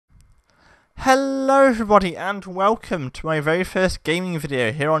Hello everybody and welcome to my very first gaming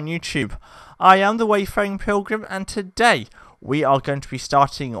video here on YouTube. I am the Wayfaring Pilgrim and today we are going to be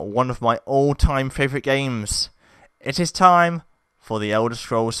starting one of my all-time favourite games. It is time for the Elder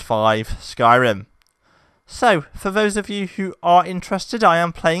Scrolls V Skyrim. So, for those of you who are interested, I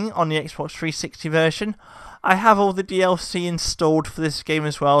am playing on the Xbox 360 version. I have all the DLC installed for this game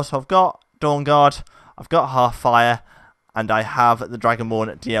as well, so I've got Dawnguard, I've got Half-Fire, and I have the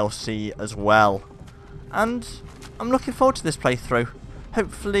Dragonborn DLC as well. And I'm looking forward to this playthrough.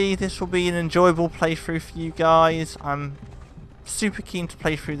 Hopefully this will be an enjoyable playthrough for you guys. I'm super keen to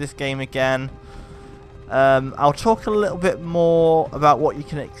play through this game again. I'll talk a little bit more about what you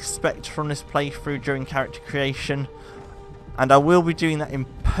can expect from this playthrough during character creation. And I will be doing that in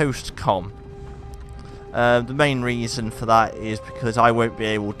post-com. The main reason for that is because I won't be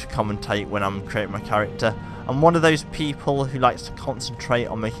able to commentate when I'm creating my character. I'm one of those people who likes to concentrate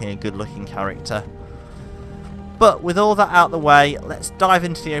on making a good looking character. But with all that out of the way, let's dive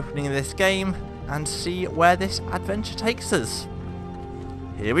into the opening of this game and see where this adventure takes us.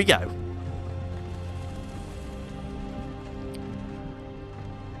 Here we go.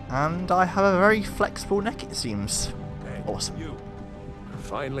 And I have a very flexible neck, it seems. Hey, awesome. You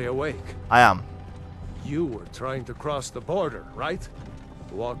finally awake. I am. You were trying to cross the border, right?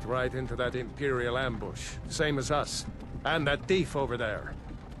 Walked right into that Imperial ambush, same as us. And that thief over there.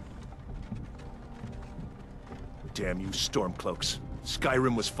 Damn you Stormcloaks.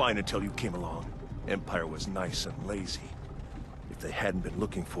 Skyrim was fine until you came along. Empire was nice and lazy. If they hadn't been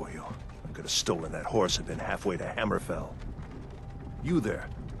looking for you, I could have stolen that horse and been halfway to Hammerfell. You there,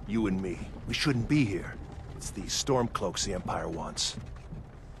 you and me, we shouldn't be here. It's these Stormcloaks the Empire wants.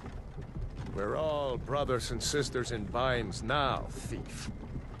 We're all brothers and sisters in binds now, thief.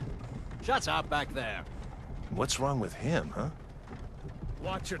 Shut up back there. What's wrong with him, huh?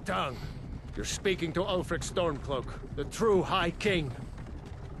 Watch your tongue. You're speaking to Ulfric Stormcloak, the true High King.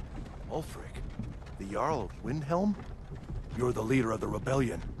 Ulfric? The Jarl of Windhelm? You're the leader of the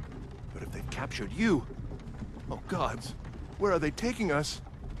rebellion. But if they've captured you... Oh gods, where are they taking us?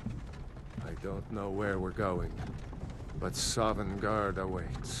 I don't know where we're going, but Sovngarde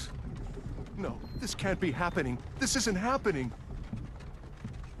awaits. No, this can't be happening. This isn't happening.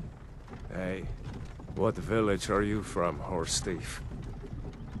 Hey, what village are you from, horse thief?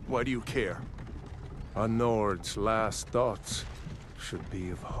 Why do you care? A Nord's last thoughts should be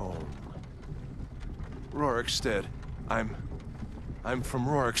of home. Rorikstead. I'm from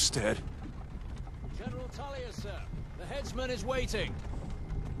Rorikstead. General Tullius, sir. The headsman is waiting.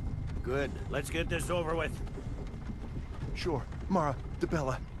 Good. Let's get this over with. Sure. Mara,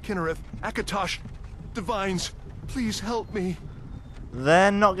 Dibella, Kinnereth, Akatosh, Divines, please help me.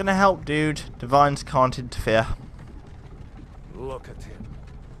 They're not going to help, dude. Divines can't interfere. Look at him.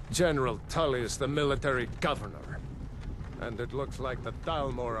 General Tullius, the military governor. And it looks like the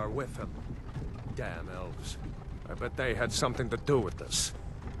Thalmor are with him. Damn elves. I bet they had something to do with this.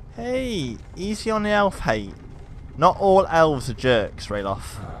 Hey, easy on the elf hate. Not all elves are jerks,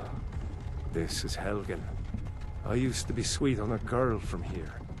 Ralof. This is Helgen. I used to be sweet on a girl from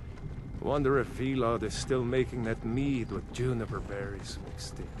here. Wonder if Vilod is still making that mead with juniper berries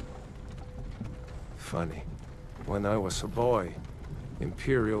mixed in. Funny. When I was a boy,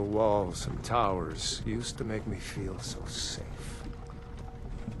 Imperial walls and towers used to make me feel so safe.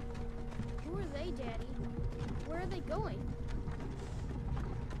 Who are they, Daddy? Where are they going?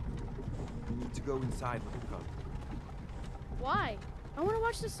 We need to go inside, little cub. Why? I want to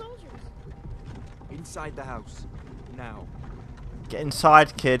watch the soldiers. Inside the house. Now. Get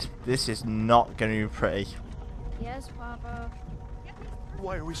inside, kid. This is not going to be pretty. Yes, Papa.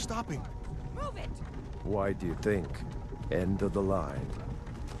 Why are we stopping? Move it! Why do you think? End of the line.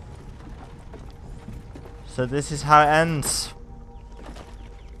 So this is how it ends.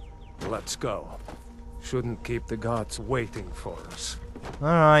 Let's go. Shouldn't keep the gods waiting for us.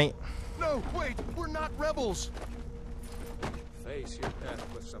 Alright. No, wait, we're not rebels. Face your death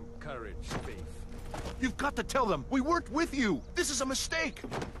with some courage, thief. You've got to tell them we weren't with you. This is a mistake.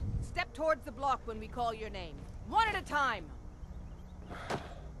 Step towards the block when we call your name. One at a time.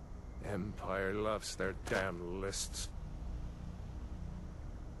 Empire loves their damn lists.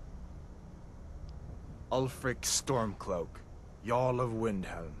 Ulfric Stormcloak, Jarl of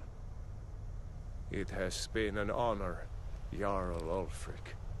Windhelm. It has been an honor, Jarl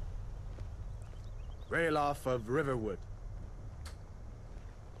Ulfric. Ralof of Riverwood.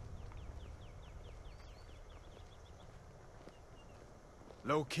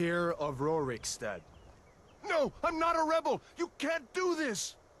 Lokir of Rorikstead. No, I'm not a rebel. You can't do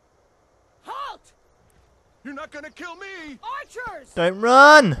this. Halt! You're not gonna kill me! Archers! Don't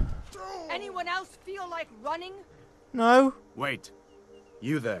run! Anyone like running? No? Wait.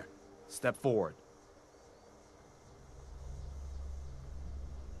 You there. Step forward.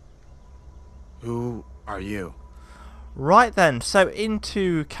 Who are you? Right then, so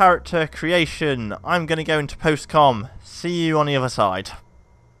into character creation. I'm going to go into postcom. See you on the other side.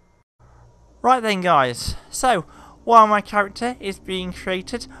 Right then guys, so while my character is being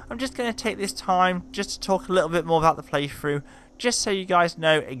created, I'm just going to take this time just to talk a little bit more about the playthrough, just so you guys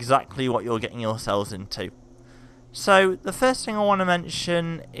know exactly what you're getting yourselves into. So the first thing I want to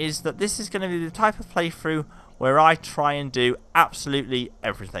mention is that this is going to be the type of playthrough where I try and do absolutely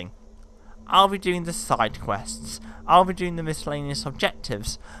everything. I'll be doing the side quests, I'll be doing the miscellaneous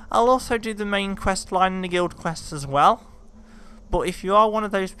objectives, I'll also do the main quest line and the guild quests as well. But if you are one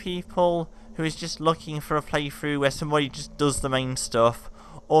of those people who is just looking for a playthrough where somebody just does the main stuff,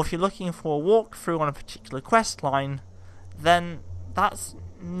 or if you're looking for a walkthrough on a particular quest line, then that's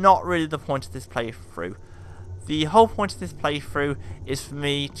not really the point of this playthrough. The whole point of this playthrough is for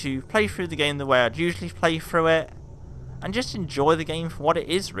me to play through the game the way I'd usually play through it, and just enjoy the game for what it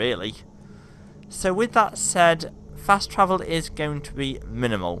is really. So with that said, fast travel is going to be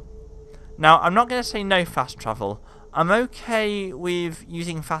minimal. Now I'm not going to say no fast travel. I'm okay with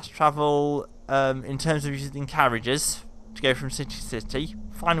using fast travel in terms of using carriages to go from city to city.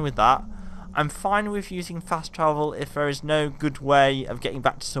 Fine with that. I'm fine with using fast travel if there is no good way of getting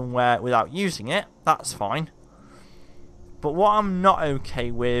back to somewhere without using it. That's fine. But what I'm not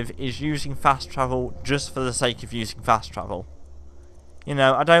okay with is using fast travel just for the sake of using fast travel. You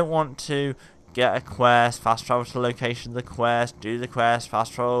know, I don't want to get a quest, fast travel to the location of the quest, do the quest,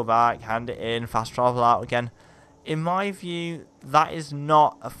 fast travel back, hand it in, fast travel out again. In my view, that is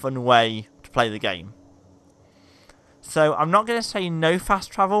not a fun way to play the game. So I'm not going to say no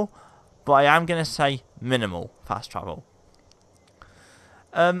fast travel, but I am going to say minimal fast travel.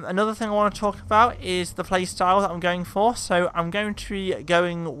 Another thing I want to talk about is the playstyle that I'm going for. So I'm going to be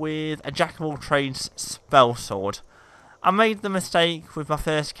going with a jack of all trades spell sword. I made the mistake with my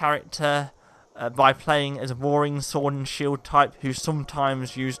first character by playing as a boring sword and shield type who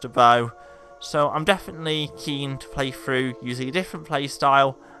sometimes used a bow. So I'm definitely keen to play through using a different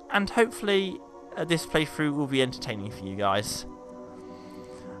playstyle, and hopefully this playthrough will be entertaining for you guys.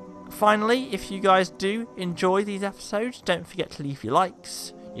 Finally, if you guys do enjoy these episodes, don't forget to leave your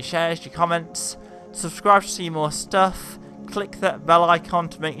likes, your shares, your comments, subscribe to see more stuff, click that bell icon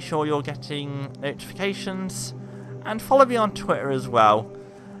to make sure you're getting notifications, and follow me on Twitter as well.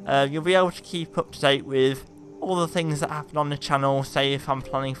 You'll be able to keep up to date with all the things that happen on the channel, say if I'm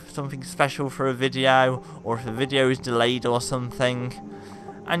planning for something special for a video, or if a video is delayed or something.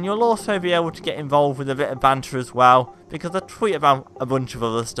 And you'll also be able to get involved with a bit of banter as well, because I tweet about a bunch of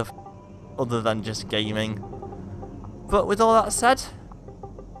other stuff other than just gaming. But with all that said,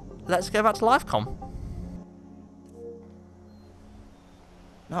 let's go back to LiveCom.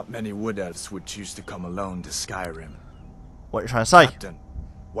 Not many wood elves would choose to come alone to Skyrim. What are you trying to say? Captain,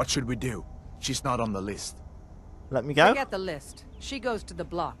 what should we do? She's not on the list. Let me go? Forget the list. She goes to the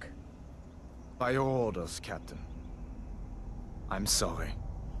block. By your orders, Captain. I'm sorry.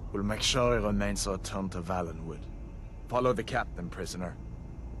 We'll make sure he remains returned to Valenwood. Follow the captain, prisoner.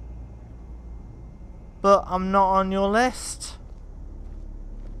 But I'm not on your list.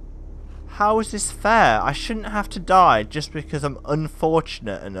 How is this fair? I shouldn't have to die just because I'm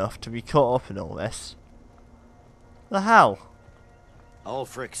unfortunate enough to be caught up in all this. The hell?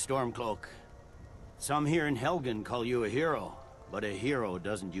 Ulfric Stormcloak. Some here in Helgen call you a hero, but a hero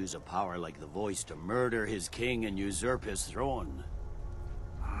doesn't use a power like the voice to murder his king and usurp his throne.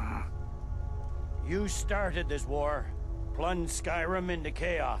 You started this war, plunged Skyrim into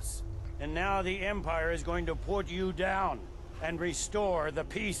chaos, and now the Empire is going to put you down and restore the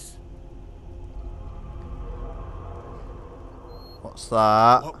peace. What's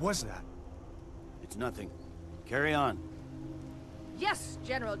that? What was that? It's nothing. Carry on. Yes,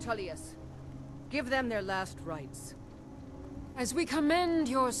 General Tullius. Give them their last rites. As we commend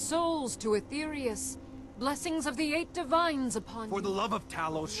your souls to Aetherius, blessings of the 8 divines upon you. For the love of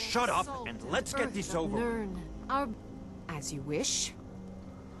Talos, shut up and let's get this over with. Learn our... As you wish.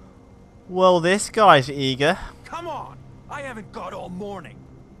 Well, this guy's eager. Come on! I haven't got all morning.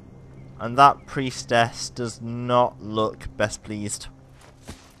 And that priestess does not look best pleased.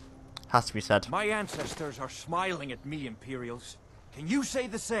 Has to be said. My ancestors are smiling at me, Imperials. Can you say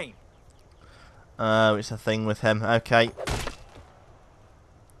the same? Oh, it's a thing with him. Okay.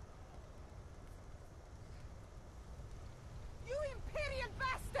 You Imperial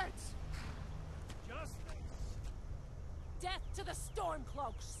bastards! Death to the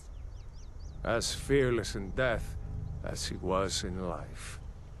Stormcloaks! As fearless in death as he was in life.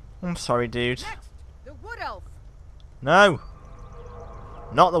 I'm sorry, dude. Next, the Wood Elf. No.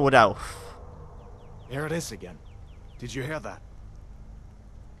 Not the Wood Elf. Here it is again. Did you hear that?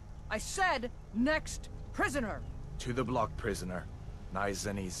 I said next prisoner. To the block, prisoner. Nice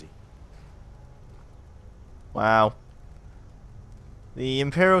and easy. Wow. The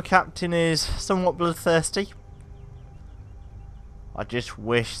Imperial Captain is somewhat bloodthirsty. I just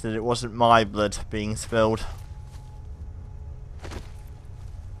wish that it wasn't my blood being spilled.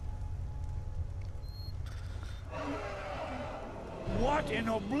 What in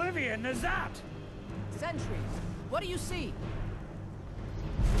oblivion is that? Sentries. What do you see?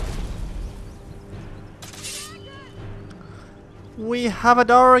 We have a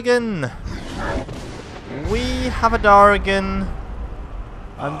Dargan! We have a Dargan!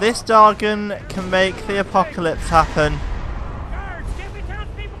 And this Dargan can make the apocalypse happen. Guards, get me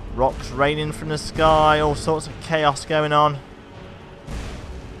townspeople! Rocks raining from the sky, all sorts of chaos going on.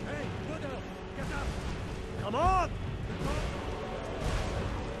 Hey, Wood Elf, get up! Come on!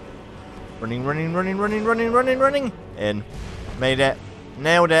 Running, running, running, running, running, running, running! In. Made it.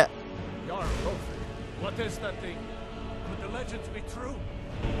 Nailed it. Jarl what is that thing? Could the legends be true?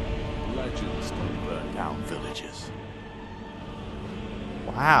 Legends don't burn down villages.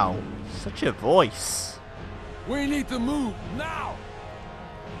 Wow. Such a voice. We need to move, now!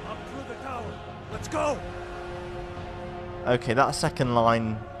 Up through the tower. Let's go! Okay, that second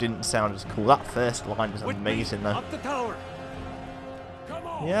line didn't sound as cool. That first line was With me, amazing though. Up the tower! Come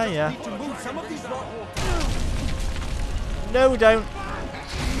on! Yeah, yeah. Need to move some of these rock. No, don't.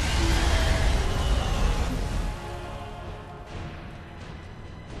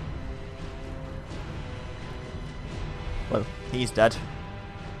 Well, he's dead.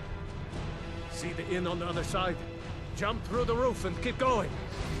 See the inn on the other side? Jump through the roof and keep going.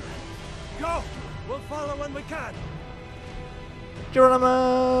 Go! We'll follow when we can.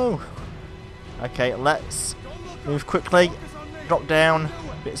 Geronimo! Okay, let's move quickly. Drop down.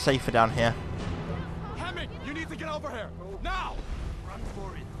 A bit safer down here. Hemming, you need to get over here. Now! Run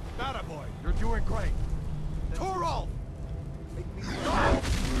for it. That boy, you're doing great. Torolf!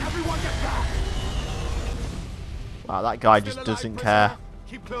 Everyone get back! Wow, that guy just doesn't care.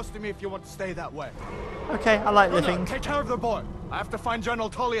 Keep close to me if you want to stay that way. Okay, I like living. Take care of the boy. I have to find General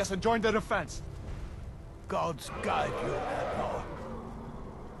Tullius and join the defense. Gods guide you, Admiral.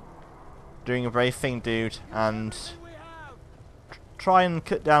 Doing a brave thing, dude, and try and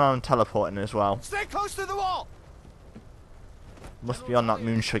cut down on teleporting as well. Stay close to the wall. Must be on that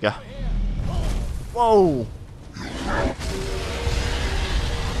moon sugar. Whoa!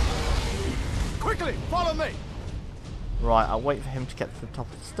 Quickly, follow me. Right, I'll wait for him to get to the top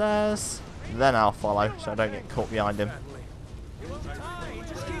of the stairs, then I'll follow so I don't get caught behind him. He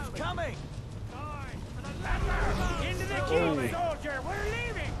just keeps coming! Into the queue, soldier! We're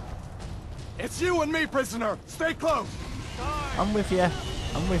leaving! It's you and me, prisoner. Stay close. I'm with you.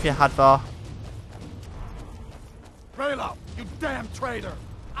 I'm with you, Hadvar. Raylo, you damn traitor.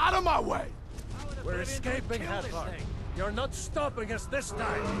 Out of my way. We're escaping, Hadvar. You're not stopping us this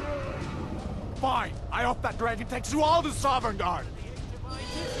time. Fine. I hope that dragon takes you all to Sovereign Guard.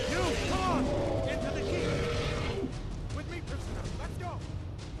 You, come on! Into the queue! With me, prisoner. Let's go.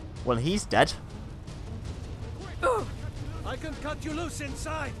 Well, he's dead. I can cut you loose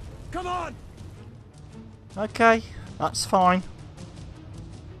inside! Come on! Okay, that's fine.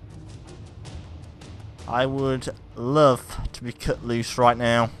 I would love to be cut loose right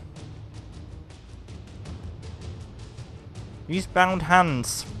now. Use bound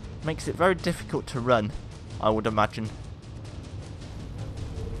hands. Makes it very difficult to run, I would imagine.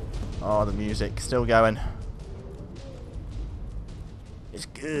 Oh, the music still going. It's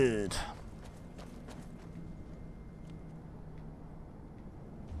good.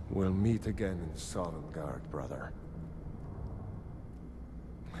 We'll meet again in Sovngarde, brother.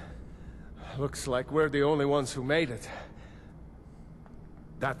 Looks like we're the only ones who made it.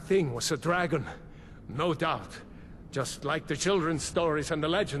 That thing was a dragon, no doubt. Just like the children's stories and the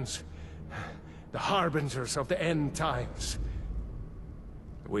legends. The harbingers of the end times.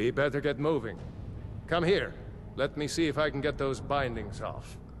 We better get moving. Come here. Let me see if I can get those bindings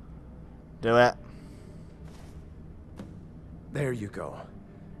off. Do it. There you go.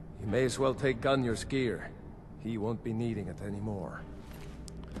 You may as well take Gunnar's gear. He won't be needing it anymore.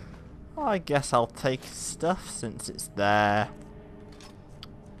 I guess I'll take stuff since it's there.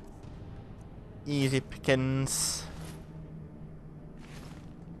 Easy pickings.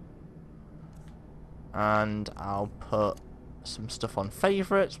 And I'll put some stuff on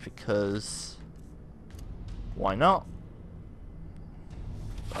favourites because why not?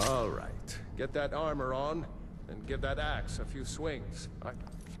 Alright. Get that armor on and give that axe a few swings.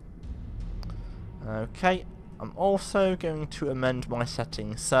 Okay, I'm also going to amend my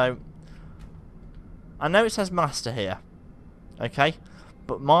settings. So, I know it says master here, okay,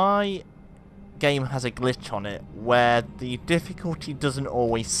 but my game has a glitch on it where the difficulty doesn't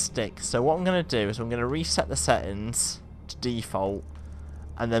always stick. So what I'm going to do is I'm going to reset the settings to default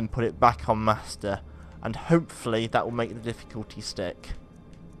and then put it back on master, and hopefully that will make the difficulty stick.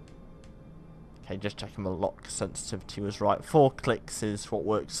 Okay, just checking the lock sensitivity was right. 4 clicks is what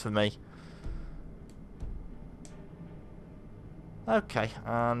works for me. Okay,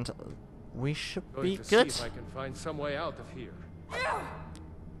 and we should be good. See if I can find some way out of here.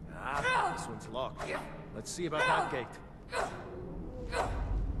 This one's locked. Let's see about that gate.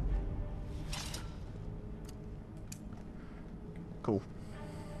 Cool.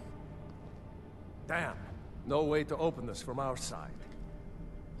 Damn. No way to open this from our side.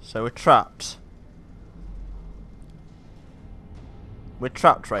 So we're trapped. We're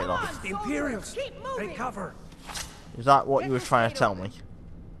trapped, Rayloff. The Imperials! Take cover! Is that what you were trying to tell me?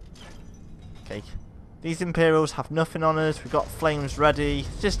 Okay. These Imperials have nothing on us. We've got flames ready.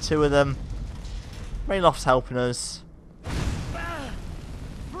 It's just 2 of them. Rayloff's helping us.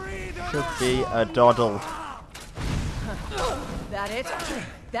 Should be a doddle. That it?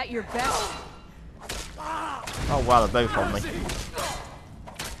 That your best? Oh wow, they're both on me.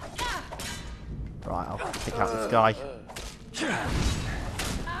 Right, I'll pick out this guy.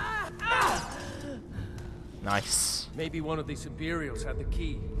 Nice. Maybe one of these Imperials had the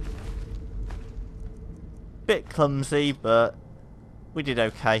key. Bit clumsy, but we did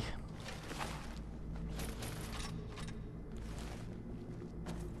okay.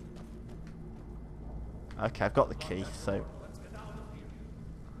 Okay, I've got the key, so...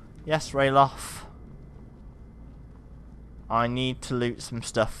 Yes, Rayloff. I need to loot some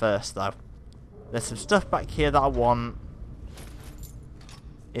stuff first, though. There's some stuff back here that I want.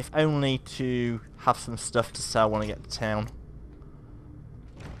 If only to have some stuff to sell when I get to town.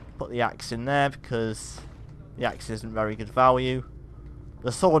 Put the axe in there because the axe isn't very good value.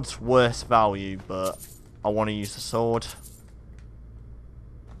 The sword's worse value, but I want to use the sword.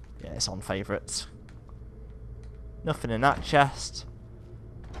 Yeah, it's on favourites. Nothing in that chest.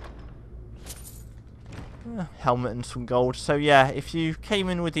 Helmet and some gold. So yeah, if you came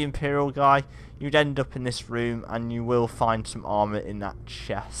in with the Imperial guy, you'd end up in this room and you will find some armour in that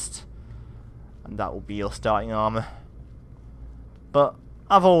chest. And that will be your starting armour. But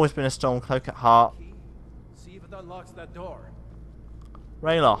I've always been a Stormcloak at heart. See if it unlocks that door.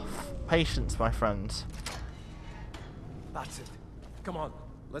 Rayloff, patience, my friend. That's it. Come on,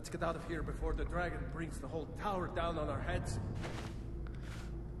 let's get out of here before the dragon brings the whole tower down on our heads.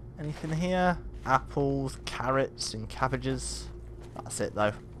 Anything here? Apples, carrots, and cabbages. That's it,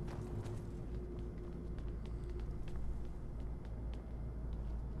 though.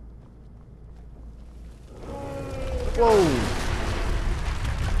 Whoa!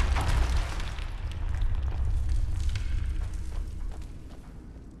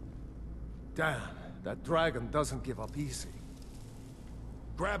 Damn, that dragon doesn't give up easy.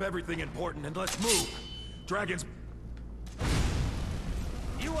 Grab everything important and let's move. Dragons.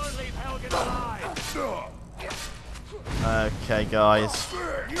 You won't leave Helgen alive. Okay, guys.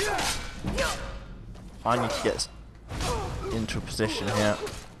 I need to get into a position here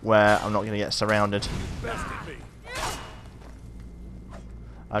where I'm not going to get surrounded.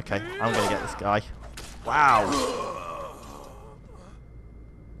 Okay, I'm going to get this guy. Wow.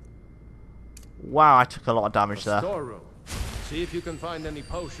 Wow, I took a lot of damage there. Storeroom. See if you can find any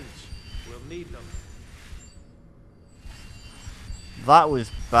potions. We'll need them. That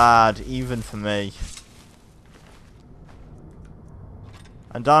was bad, even for me.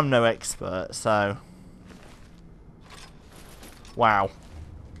 And I'm no expert, so... Wow.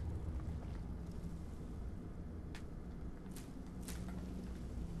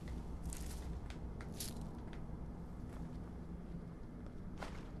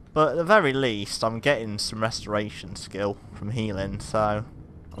 But at the very least, I'm getting some restoration skill from healing, so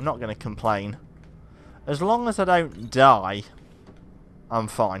I'm not going to complain. As long as I don't die, I'm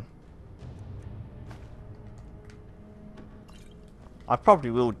fine. I probably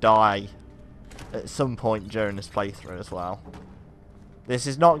will die at some point during this playthrough as well. This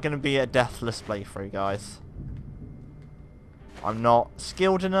is not going to be a deathless playthrough, guys. I'm not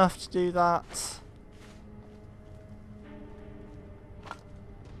skilled enough to do that.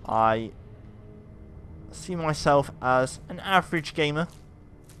 I see myself as an average gamer.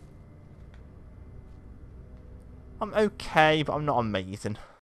 I'm okay, but I'm not amazing.